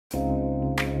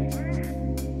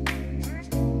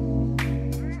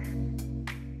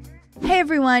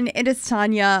everyone, it is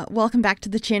Tanya. Welcome back to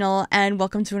the channel and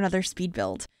welcome to another speed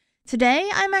build. Today,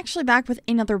 I'm actually back with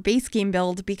another base game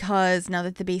build because now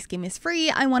that the base game is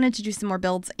free, I wanted to do some more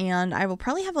builds and I will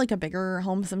probably have like a bigger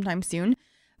home sometime soon.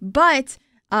 But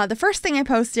the first thing I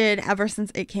posted ever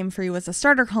since it came free was a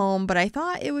starter home, but I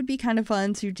thought it would be kind of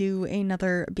fun to do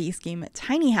another base game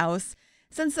tiny house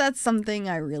since that's something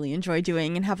I really enjoy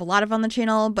doing and have a lot of on the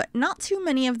channel, but not too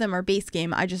many of them are base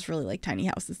game. I just really like tiny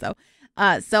houses though.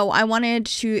 So I wanted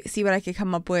to see what I could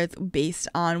come up with based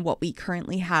on what we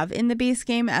currently have in the base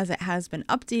game, as it has been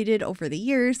updated over the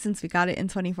years since we got it in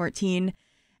 2014.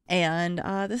 And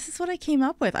this is what I came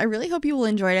up with. I really hope you will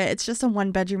enjoy it. It's just a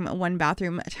 1-bedroom,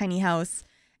 1-bathroom tiny house.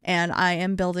 And I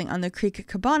am building on the Crick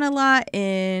Cabana lot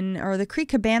in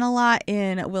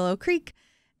Willow Creek.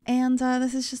 And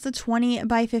this is just a 20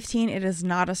 by 15. It is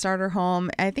not a starter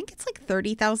home. I think it's like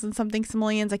 30,000 something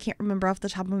simoleons. I can't remember off the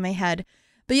top of my head.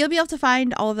 But you'll be able to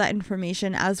find all of that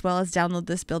information as well as download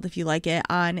this build if you like it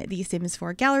on the Sims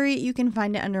 4 gallery. You can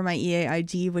find it under my EA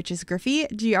ID, which is Gryphi,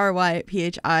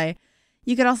 Gryphi.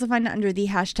 You could also find it under the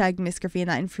hashtag MissGryphi, and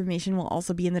that information will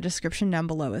also be in the description down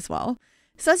below as well.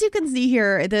 So as you can see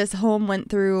here, this home went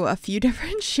through a few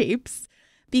different shapes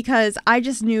because I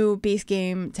just knew base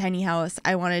game tiny house.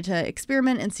 I wanted to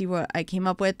experiment and see what I came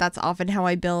up with. That's often how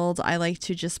I build. I like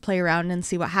to just play around and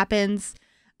see what happens.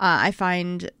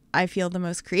 I feel the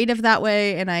most creative that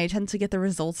way, and I tend to get the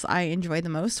results I enjoy the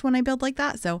most when I build like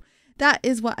that. So that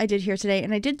is what I did here today,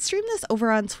 and I did stream this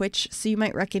over on Twitch, so you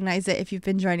might recognize it if you've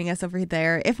been joining us over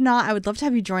there. If not, I would love to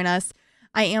have you join us.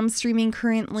 I am streaming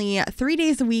currently 3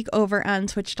 days a week over on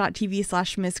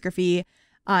twitch.tv/MissGryphi.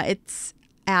 It's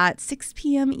at 6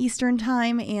 p.m. Eastern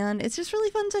time, and it's just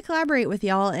really fun to collaborate with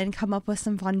y'all and come up with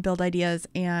some fun build ideas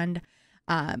and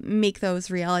make those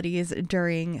realities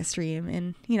during a stream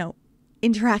and, you know,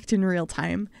 interact in real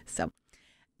time. So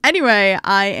anyway,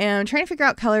 I am trying to figure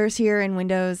out colors here and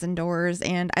windows and doors,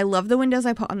 and I love the windows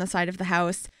I put on the side of the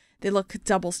house. They look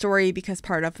double story because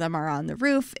part of them are on the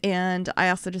roof, and I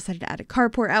also decided to add a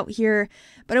carport out here,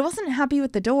 but I wasn't happy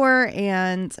with the door,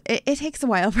 and it takes a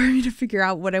while for me to figure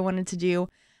out what I wanted to do.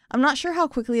 I'm not sure how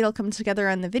quickly it'll come together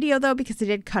on the video though, because I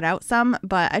did cut out some,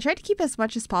 but I tried to keep as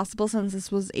much as possible since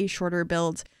this was a shorter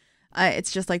build.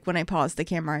 It's just like when I paused the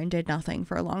camera and did nothing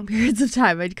for long periods of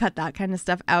time, I'd cut that kind of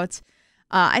stuff out.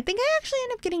 I think I actually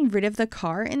ended up getting rid of the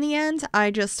car in the end.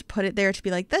 I just put it there to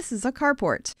be like, this is a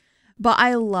carport. But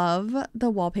I love the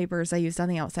wallpapers I used on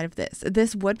the outside of this.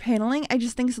 This wood paneling, I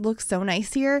just think it looks so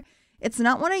nice here. It's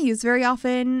not one I use very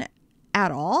often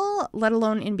at all, let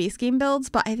alone in base game builds,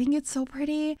 but I think it's so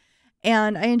pretty.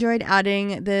 And I enjoyed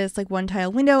adding this like one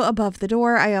tile window above the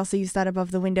door. I also used that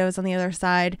above the windows on the other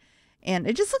side. And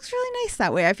it just looks really nice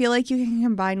that way. I feel like you can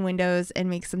combine windows and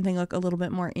make something look a little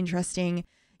bit more interesting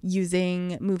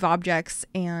using move objects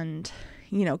and,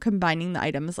 you know, combining the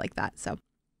items like that. So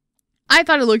I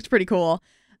thought it looked pretty cool.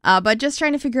 But just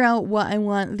trying to figure out what I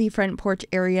want the front porch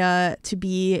area to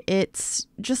be. It's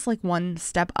just like one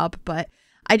step up, but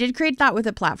I did create that with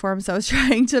a platform. So I was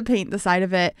trying to paint the side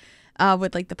of it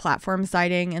with like the platform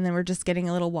siding, and then we're just getting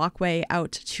a little walkway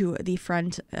out to the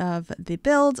front of the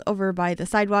build over by the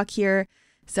sidewalk here.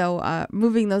 So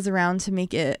moving those around to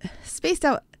make it spaced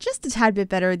out just a tad bit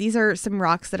better. These are some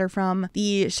rocks that are from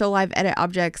the Show Live Edit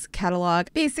Objects catalog.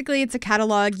 Basically, it's a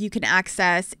catalog you can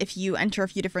access if you enter a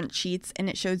few different sheets, and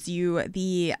it shows you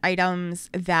the items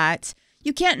that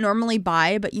you can't normally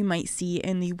buy, but you might see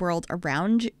in the world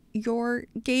around your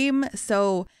game.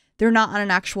 So they're not on an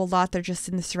actual lot, they're just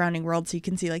in the surrounding world, so you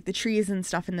can see like the trees and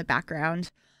stuff in the background.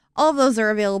 All of those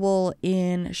are available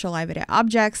in Show Live Edit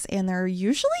Objects, and they're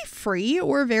usually free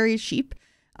or very cheap.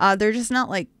 They're just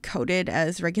not like coded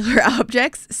as regular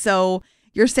objects, so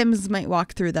your Sims might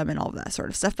walk through them and all of that sort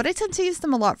of stuff. But I tend to use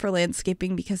them a lot for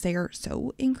landscaping because they are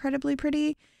so incredibly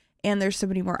pretty, and there's so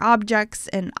many more objects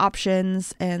and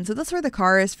options. And so that's where the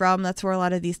car is from. That's where a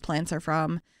lot of these plants are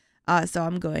from. So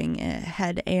I'm going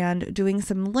ahead and doing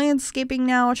some landscaping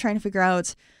now, trying to figure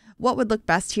out what would look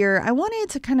best here. I wanted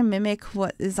to kind of mimic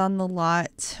what is on the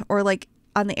lot, or like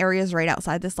on the areas right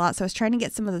outside this lot. So I was trying to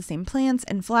get some of the same plants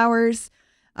and flowers,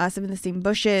 some of the same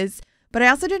bushes, but I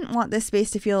also didn't want this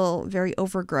space to feel very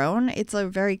overgrown. It's a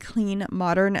very clean,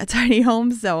 modern, tiny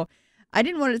home. So I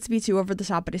didn't want it to be too over the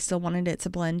top, but I still wanted it to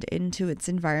blend into its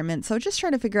environment. So just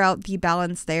trying to figure out the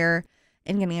balance there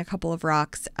and getting a couple of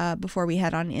rocks before we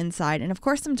head on inside. And of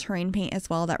course some terrain paint as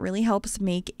well. That really helps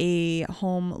make a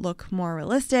home look more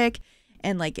realistic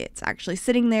and like it's actually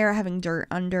sitting there, having dirt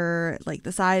under like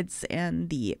the sides and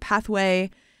the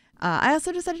pathway. I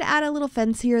also decided to add a little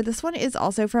fence here. This one is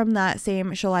also from that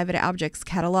same Show Live Edit Objects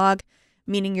catalog.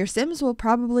 meaning your Sims will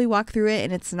probably walk through it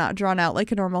and it's not drawn out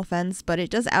like a normal fence, but it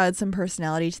does add some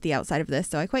personality to the outside of this.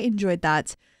 So I quite enjoyed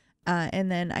that.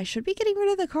 And then I should be getting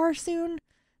rid of the car soon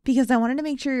because I wanted to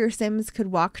make sure your Sims could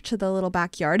walk to the little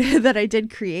backyard that I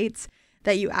did create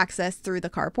that you access through the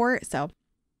carport. So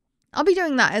I'll be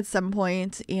doing that at some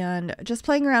point and just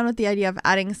playing around with the idea of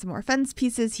adding some more fence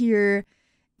pieces here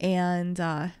and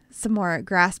some more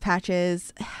grass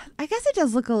patches. I guess it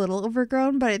does look a little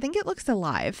overgrown, but I think it looks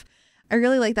alive. I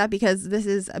really like that because this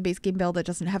is a base game build that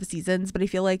doesn't have seasons, but I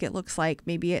feel like it looks like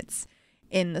maybe it's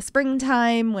in the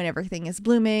springtime when everything is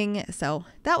blooming. So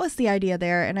that was the idea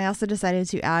there. And I also decided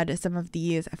to add some of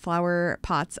these flower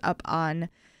pots up on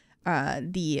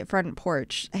the front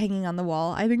porch hanging on the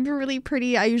wall. I think they're really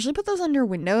pretty. I usually put those under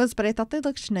windows, but I thought they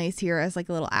looked nice here as like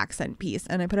a little accent piece.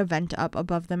 And I put a vent up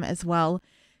above them as well.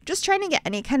 Just trying to get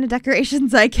any kind of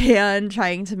decorations I can,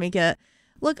 trying to make it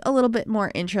look a little bit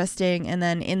more interesting. And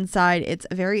then inside, it's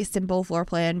a very simple floor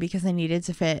plan because I needed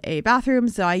to fit a bathroom.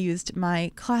 So I used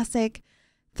my classic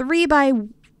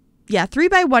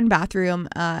 3x1 bathroom.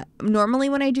 Normally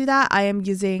when I do that, I am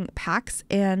using packs.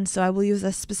 And so I will use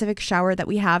a specific shower that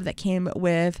we have that came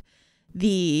with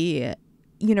the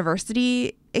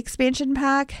university expansion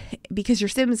pack because your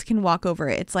Sims can walk over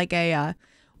it. It's like a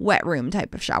wet room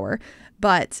type of shower.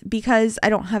 But because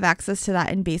I don't have access to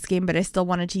that in base game, but I still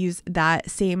wanted to use that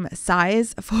same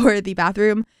size for the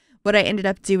bathroom, what I ended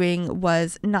up doing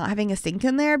was not having a sink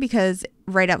in there because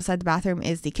right outside the bathroom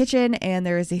is the kitchen and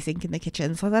there is a sink in the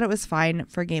kitchen. So I thought it was fine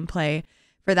for gameplay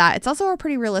for that. It's also a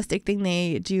pretty realistic thing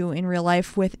they do in real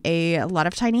life with a lot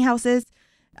of tiny houses.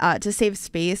 To save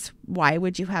space, why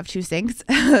would you have two sinks?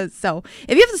 So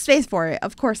if you have the space for it,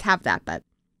 of course have that. But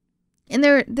in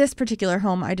this particular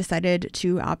home, I decided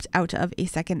to opt out of a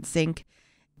second sink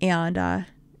and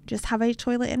just have a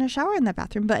toilet and a shower in that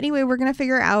bathroom. But anyway, we're going to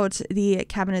figure out the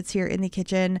cabinets here in the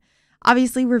kitchen.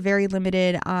 Obviously, we're very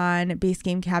limited on base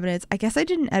game cabinets. I guess I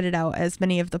didn't edit out as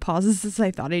many of the pauses as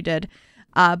I thought I did.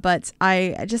 But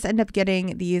I just end up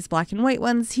getting these black and white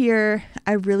ones here.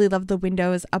 I really love the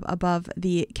windows up above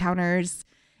the counters.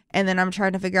 And then I'm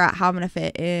trying to figure out how I'm going to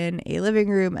fit in a living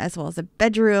room as well as a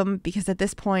bedroom because at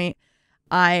this point,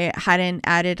 I hadn't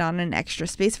added on an extra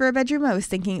space for a bedroom. I was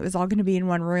thinking it was all going to be in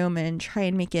one room and try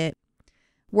and make it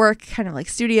work kind of like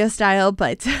studio style,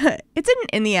 but it didn't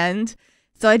in the end.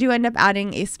 So I do end up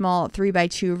adding a small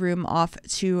 3x2 room off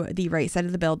to the right side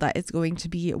of the build that is going to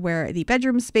be where the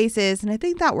bedroom space is. And I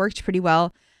think that worked pretty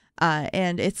well.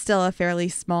 And it's still a fairly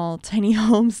small, tiny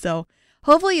home. So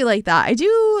hopefully you like that. I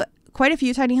do quite a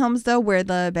few tiny homes though, where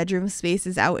the bedroom space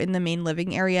is out in the main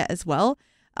living area as well.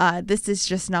 This is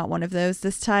just not one of those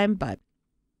this time, but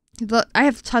I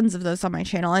have tons of those on my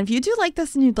channel. And if you do like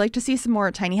this and you'd like to see some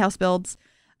more tiny house builds,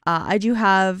 I do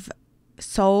have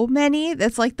so many.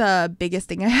 That's like the biggest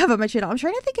thing I have on my channel. I'm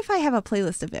trying to think if I have a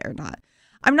playlist of it or not.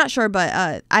 I'm not sure,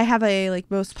 but I have a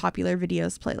like most popular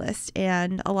videos playlist,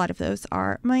 and a lot of those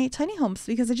are my tiny homes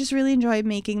because I just really enjoy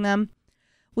making them.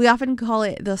 We often call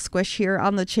it the squish here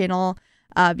on the channel.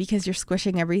 Because you're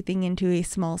squishing everything into a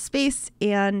small space,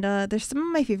 and there's some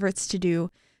of my favorites to do.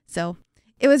 So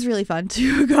it was really fun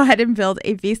to go ahead and build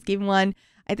a base game one.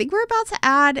 I think we're about to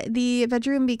add the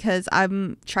bedroom because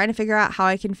I'm trying to figure out how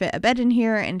I can fit a bed in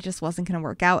here, and it just wasn't going to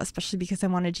work out, especially because I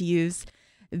wanted to use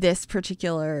this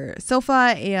particular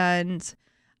sofa and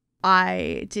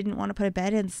I didn't want to put a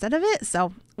bed instead of it.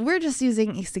 So we're just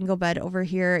using a single bed over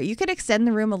here. You could extend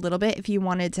the room a little bit if you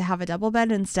wanted to have a double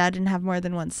bed instead and have more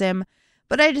than one sim.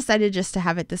 But I decided just to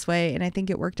have it this way, and I think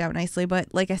it worked out nicely.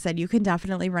 But like I said, you can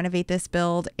definitely renovate this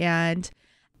build and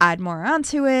add more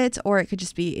onto it, or it could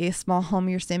just be a small home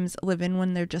your Sims live in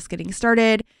when they're just getting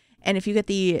started. And if you get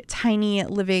the tiny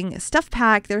living stuff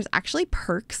pack, there's actually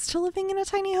perks to living in a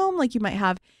tiny home. Like you might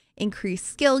have increased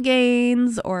skill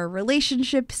gains or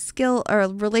relationship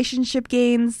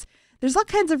gains. There's all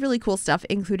kinds of really cool stuff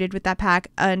included with that pack.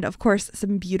 And of course,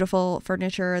 some beautiful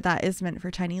furniture that is meant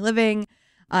for tiny living.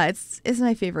 It's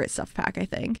my favorite stuff pack, I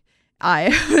think. I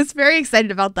was very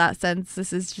excited about that since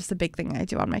this is just a big thing I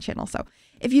do on my channel. So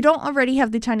if you don't already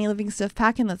have the tiny living stuff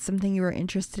pack and that's something you are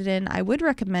interested in, I would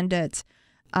recommend it.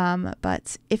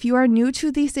 But if you are new to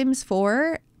The Sims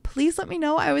 4, please let me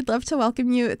know. I would love to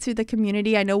welcome you to the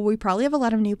community. I know we probably have a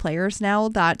lot of new players now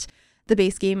that the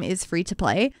base game is free to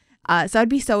play. So I'd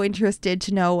be so interested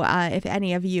to know if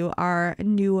any of you are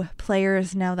new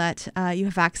players now that you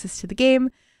have access to the game.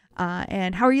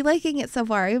 And how are you liking it so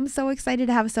far? I'm so excited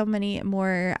to have so many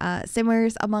more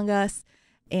simmers among us.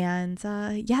 And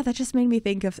yeah, that just made me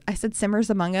think of, I said simmers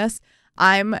among us.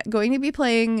 I'm going to be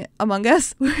playing Among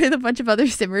Us with a bunch of other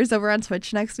simmers over on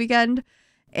Twitch next weekend.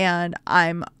 And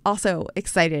I'm also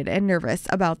excited and nervous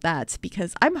about that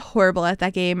because I'm horrible at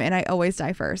that game and I always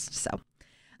die first. So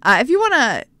if you want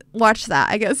to watch that,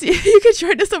 I guess you could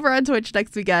join us over on Twitch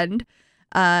next weekend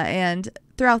and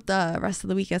throughout the rest of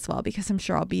the week as well, because I'm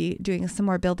sure I'll be doing some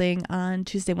more building on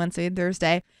Tuesday, Wednesday, and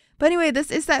Thursday. But anyway,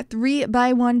 this is that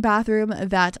 3x1 bathroom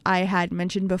that I had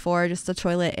mentioned before, just a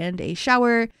toilet and a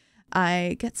shower.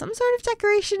 I get some sort of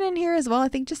decoration in here as well. I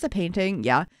think just a painting.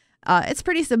 Yeah. It's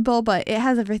pretty simple, but it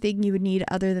has everything you would need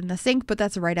other than the sink, but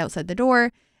that's right outside the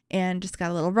door, and just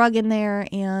got a little rug in there.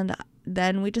 And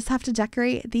then we just have to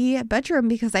decorate the bedroom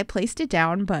because I placed it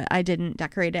down, but I didn't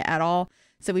decorate it at all.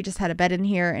 So we just had a bed in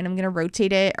here, and I'm going to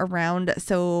rotate it around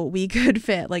so we could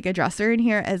fit like a dresser in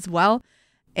here as well.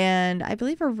 And I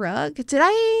believe a rug. Did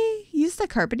I use the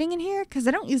carpeting in here? Because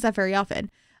I don't use that very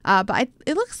often. But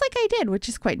it looks like I did, which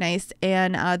is quite nice.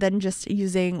 And then just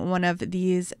using one of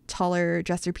these taller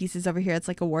dresser pieces over here. It's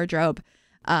like a wardrobe,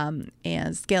 and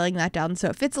scaling that down so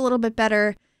it fits a little bit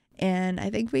better. And I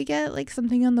think we get like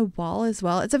something on the wall as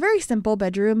well. It's a very simple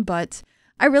bedroom, but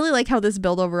I really like how this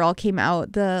build overall came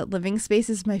out. The living space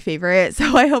is my favorite.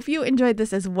 So I hope you enjoyed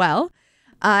this as well.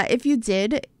 If you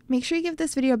did, make sure you give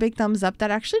this video a big thumbs up.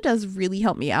 That actually does really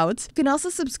help me out. You can also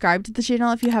subscribe to the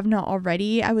channel if you have not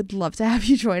already. I would love to have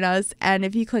you join us. And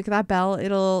if you click that bell,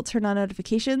 it'll turn on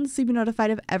notifications so you'll be notified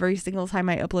of every single time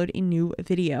I upload a new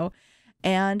video.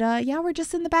 And yeah, we're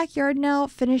just in the backyard now,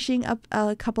 finishing up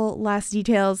a couple last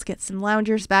details. Get some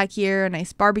loungers back here, a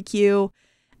nice barbecue.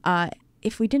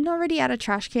 If we didn't already add a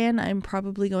trash can, I'm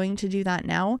probably going to do that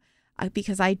now.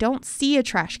 Because I don't see a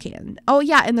trash can. Oh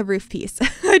yeah, and the roof piece.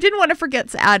 I didn't want to forget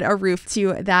to add a roof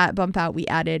to that bump out we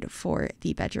added for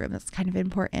the bedroom. That's kind of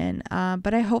important.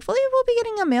 But I hopefully will be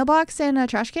getting a mailbox and a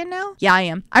trash can now. Yeah, I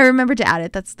am. I remembered to add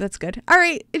it. That's good. All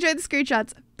right, enjoy the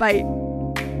screenshots. Bye.